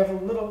does. You have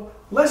a little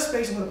less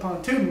space than what a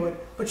pontoon would,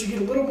 but you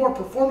get a little more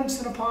performance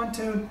than a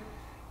pontoon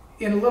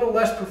and a little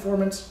less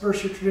performance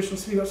versus your traditional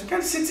speedboat. So it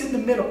kind of sits in the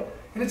middle.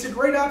 And it's a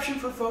great option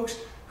for folks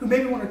who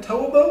maybe want to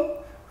tow a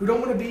boat, who don't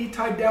want to be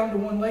tied down to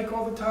one lake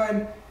all the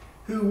time,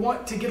 who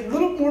want to get a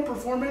little more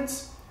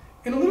performance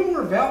and a little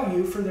more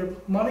value for their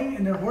money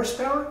and their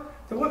horsepower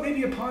than what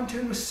maybe a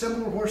pontoon with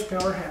similar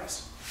horsepower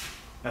has.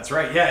 That's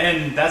right, yeah,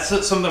 and that's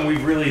something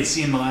we've really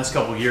seen in the last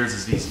couple of years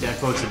is these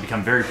deck boats have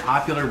become very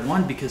popular.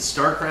 One, because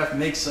Starcraft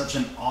makes such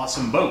an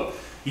awesome boat.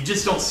 You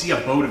just don't see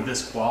a boat of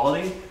this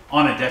quality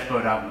on a deck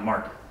boat out in the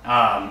market.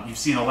 You've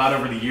seen a lot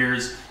over the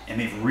years, and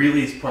they've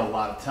really put a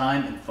lot of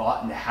time and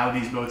thought into how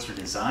these boats are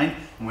designed.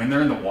 And when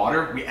they're in the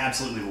water, we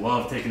absolutely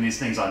love taking these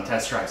things on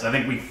test drives. I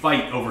think we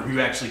fight over who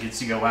actually gets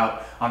to go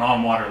out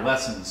on water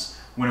lessons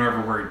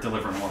whenever we're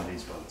delivering one of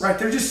these boats. Right,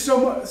 they're just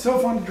so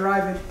fun to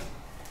drive. And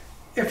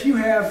if you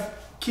have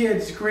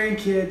kids,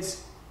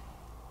 grandkids,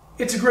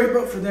 it's a great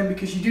boat for them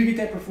because you do get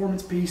that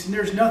performance piece, and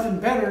there's nothing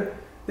better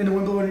than the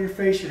wind blowing in your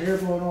face, your hair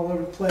blowing all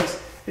over the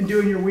place, and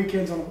doing your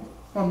weekends on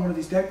one of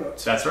these deck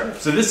boats. That's right.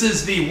 So this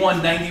is the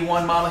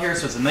 191 model here,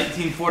 so it's a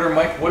 19-footer.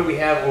 Mike, what do we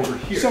have over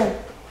here? So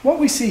what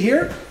we see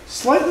here,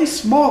 slightly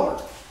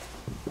smaller,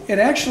 and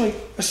actually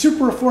a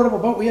super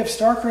affordable boat. We have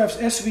Starcraft's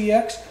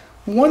SVX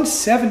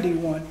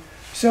 171.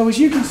 So as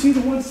you can see, the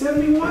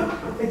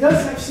 171, it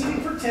does have seating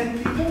for 10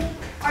 people.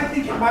 I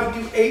think it might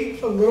do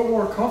 8 a little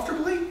more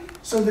comfortably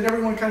so that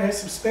everyone kind of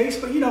has some space.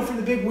 But you know, for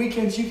the big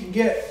weekends, you can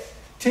get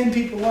 10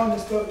 people on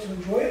this boat to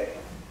enjoy it.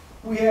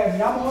 We have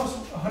Yamaha's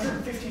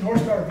 115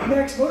 horsepower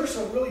VMAX motor,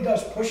 so it really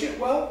does push it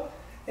well.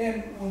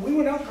 And when we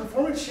went out and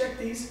performance checked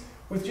these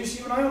with just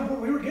you and I on board,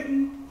 we were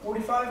getting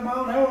 45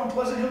 mile an hour on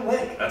Pleasant Hill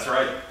Lake. That's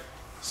right.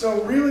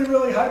 So really,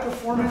 really high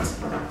performance,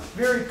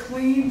 very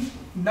clean,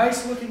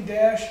 nice looking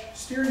dash.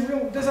 Steering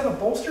wheel does have a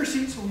bolster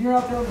seat, so when you're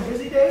out there on the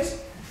busy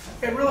days,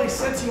 it really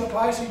sets you up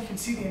high so you can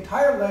see the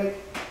entire lake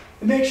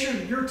and make sure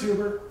that your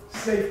tuber is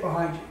safe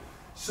behind you.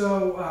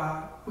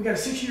 So we got a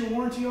 6-year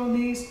warranty on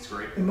these. That's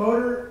great. The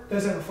motor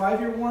does have a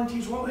 5-year warranty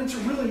as well. It's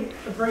really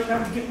a great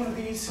time to get one of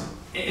these.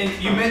 And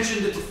you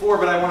mentioned it before,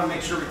 but I want to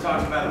make sure we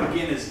talk about it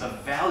again, is the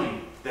value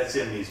that's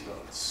in these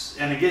boats.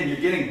 And again, you're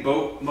getting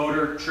boat,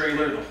 motor,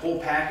 trailer, the whole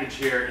package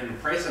here, and the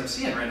price I'm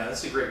seeing right now,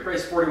 that's a great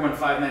price,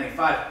 $41,595.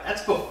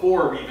 That's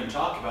before we even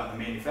talk about the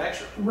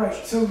manufacturer. Right,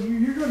 so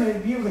you're going to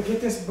be able to get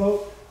this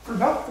boat for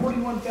about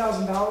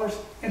 $41,000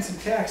 and some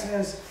tax. It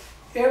has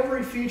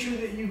every feature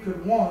that you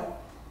could want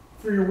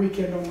for your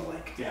weekend on the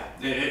lake. Yeah,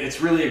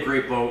 it's really a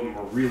great boat, and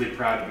we're really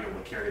proud to be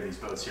able to carry these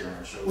boats here in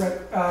our shows.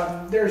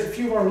 Right. There's a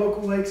few of our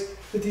local lakes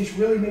that these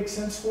really make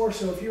sense for.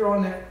 So if you're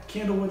on that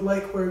Candlewood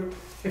Lake where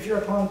if you're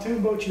a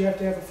pontoon boat, you have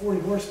to have a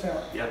 40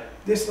 horsepower.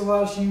 Yep. This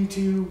allows you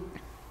to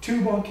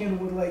tube on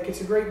Candlewood Lake.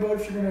 It's a great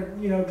boat if you're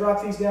going to,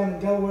 drop these down in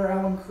Delaware,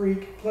 Alum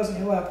Creek, Pleasant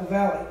Hill, Apple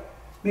Valley.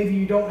 Maybe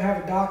you don't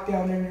have a dock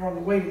down there and you're on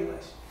the waiting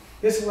list.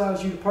 This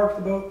allows you to park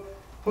the boat,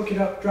 hook it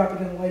up, drop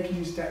it in the lake, and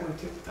use it that way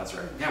too. That's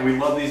right. Yeah, we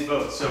love these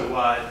boats. So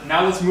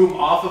now let's move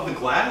off of the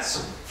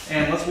glass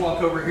and let's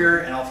walk over here,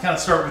 and I'll kind of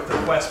start with the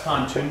Qwest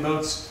pontoon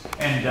boats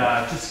and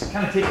just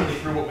kind of taking you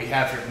through what we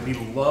have here. We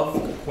love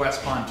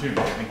Qwest pontoons.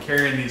 We've been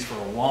carrying these for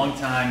a long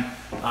time.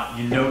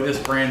 You know this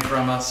brand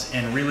from us,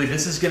 and really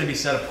this is going to be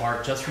set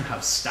apart just from how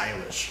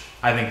stylish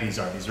I think these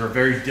are. These are a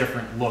very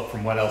different look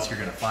from what else you're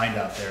going to find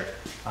out there.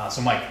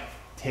 So Mike,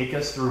 take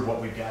us through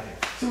what we've got here.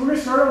 So we're going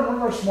to start on one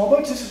of our small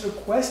boats. This is a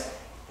Qwest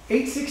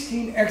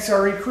 816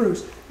 XRE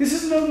Cruise. This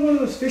is another one of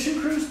those fishing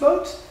cruise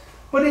boats,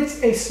 but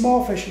it's a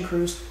small fishing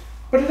cruise,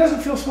 but it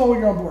doesn't feel small when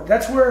you're on board.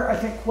 That's where I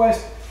think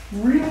Qwest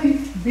really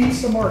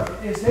beats the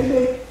market, is they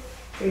make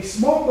a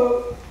small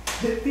boat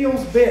that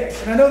feels big.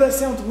 And I know that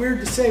sounds weird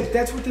to say, but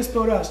that's what this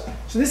boat does.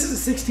 So this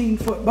is a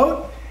 16-foot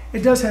boat. It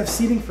does have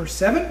seating for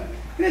 7,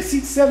 and it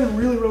seats 7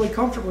 really, really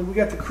comfortably. We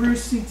got the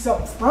cruise seats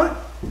up front,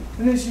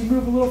 and as you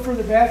move a little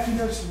further back, you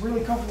notice a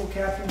really comfortable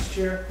captain's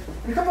chair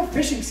and a couple of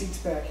fishing seats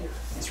back here.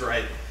 That's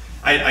right.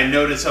 I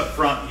notice up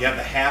front you have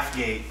the half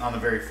gate on the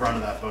very front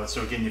of that boat.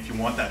 So again, if you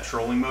want that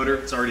trolling motor,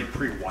 it's already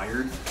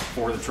pre-wired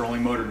for the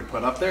trolling motor to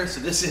put up there.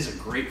 So this is a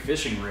great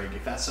fishing rig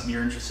if that's something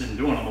you're interested in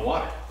doing on the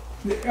water.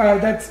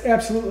 That's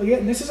absolutely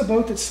it. And this is a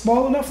boat that's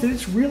small enough that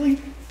it's really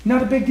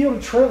not a big deal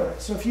to trailer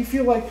it. So if you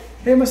feel like,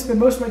 hey, I must spend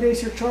most of my days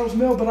here at Charles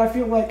Mill, but I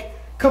feel like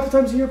a couple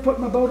times a year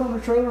putting my boat on a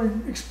trailer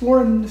and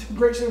exploring this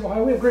great state of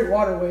Ohio. We have great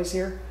waterways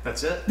here.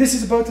 That's it. This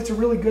is a boat that's a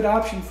really good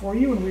option for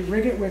you, and we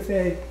rig it with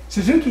a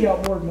Suzuki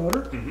outboard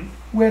motor,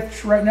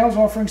 which right now is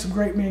offering some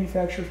great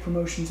manufacturer's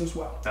promotions as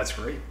well. That's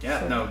great.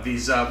 Yeah, so, no,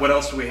 these, what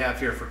else do we have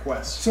here for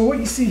Qwest? So what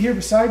you see here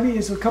beside me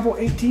is a couple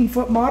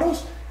 18-foot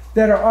models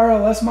that are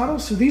RLS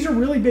models. So these are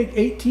really big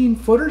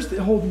 18-footers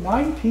that hold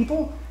 9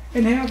 people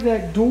and have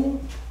that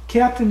dual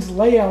captain's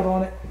layout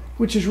on it,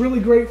 which is really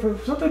great for,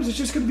 sometimes it's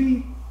just going to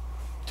be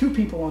 2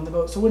 people on the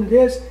boat. So when it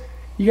is,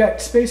 you got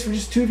space for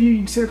just 2 of you. You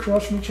can sit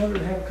across from each other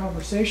and have a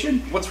conversation.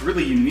 What's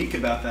really unique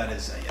about that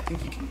is I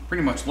think you can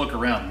pretty much look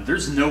around.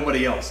 There's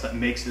nobody else that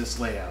makes this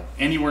layout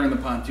anywhere in the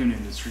pontoon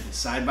industry. The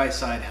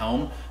side-by-side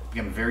helm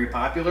become very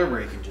popular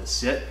where you can just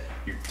sit.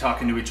 You're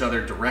talking to each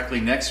other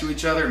directly next to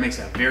each other. It makes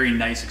a very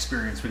nice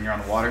experience when you're on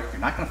the water. You're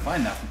not going to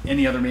find that from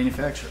any other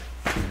manufacturer.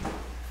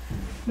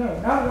 No,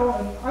 not at all.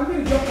 And I'm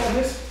going to jump on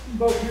this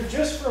boat here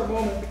just for a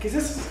moment because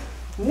this is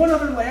one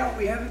other layout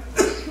we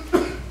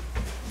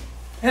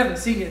haven't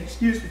seen yet,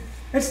 excuse me.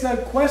 It's the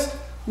Qwest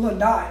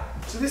Lanai.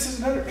 So this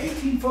is another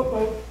 18-foot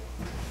boat.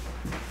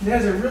 It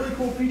has a really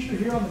cool feature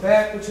here on the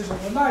back, which is a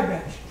Lanai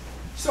bench.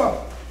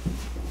 So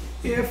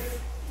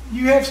if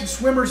you have some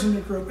swimmers in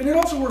your group, and it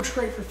also works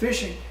great for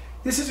fishing,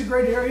 this is a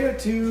great area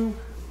to,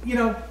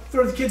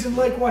 throw the kids in the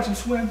lake, watch them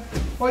swim,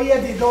 while you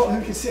have the adult who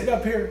can sit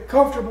up here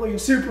comfortably and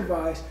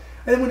supervise.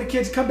 And then when the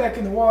kids come back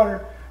in the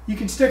water, you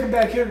can stick them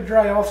back here to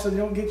dry off so they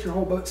don't get your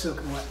whole boat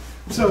soaking wet.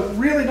 So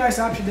really nice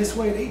option this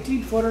way, an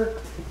 18-footer.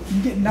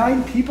 You get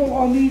 9 people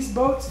on these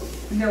boats,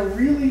 and they're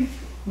really,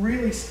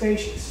 really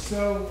spacious.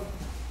 So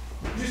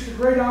just a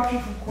great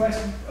option from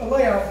Qwest, a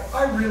layout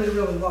I really,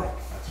 really like.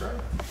 That's right.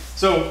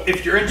 So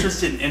if you're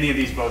interested in any of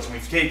these boats,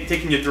 we've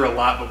taken you through a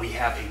lot, but we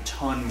have a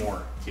ton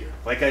more here.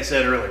 Like I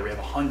said earlier, we have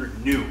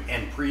 100 new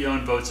and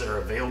pre-owned boats that are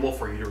available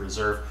for you to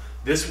reserve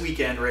this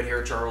weekend right here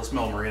at Charles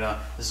Mill Marina.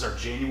 This is our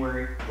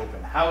January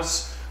open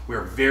house.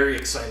 We're very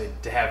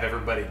excited to have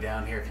everybody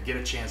down here. If you get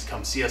a chance,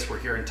 come see us. We're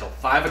here until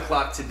 5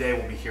 o'clock today.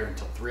 We'll be here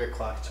until 3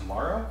 o'clock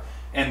tomorrow.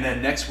 And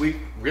then next week,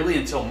 really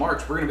until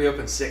March, we're going to be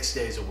open 6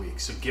 days a week.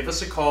 So give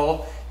us a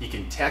call. You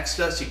can text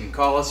us. You can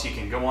call us. You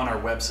can go on our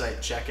website,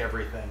 check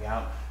everything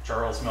out,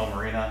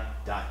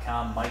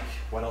 charlesmillmarina.com. Mike,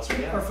 what else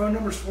we have? Our phone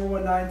number is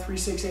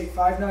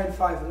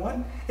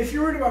 419-368-5951. If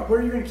you're worried about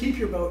where you're going to keep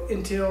your boat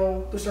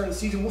until the start of the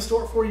season, we'll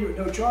store it for you at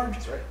no charge.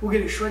 That's right. We'll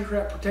get it shrink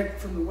wrap,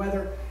 protected from the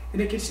weather,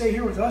 and it can stay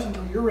here with us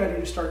until you're ready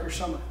to start your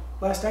summer.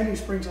 Last I knew,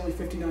 spring's only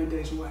 59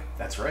 days away.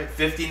 That's right.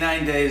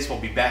 59 days. We'll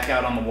be back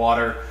out on the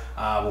water.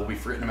 We'll be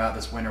forgetting about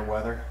this winter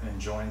weather and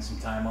enjoying some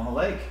time on the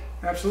lake.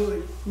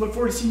 Absolutely. Look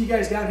forward to seeing you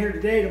guys down here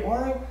today,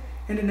 tomorrow,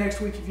 and the next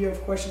week. If you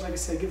have questions, like I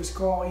said, give us a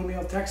call,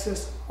 email, text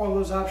us. All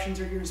those options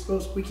are at your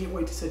disposal. We can't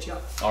wait to set you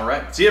up. All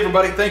right. See you,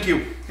 everybody. Thank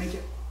you. Thank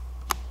you.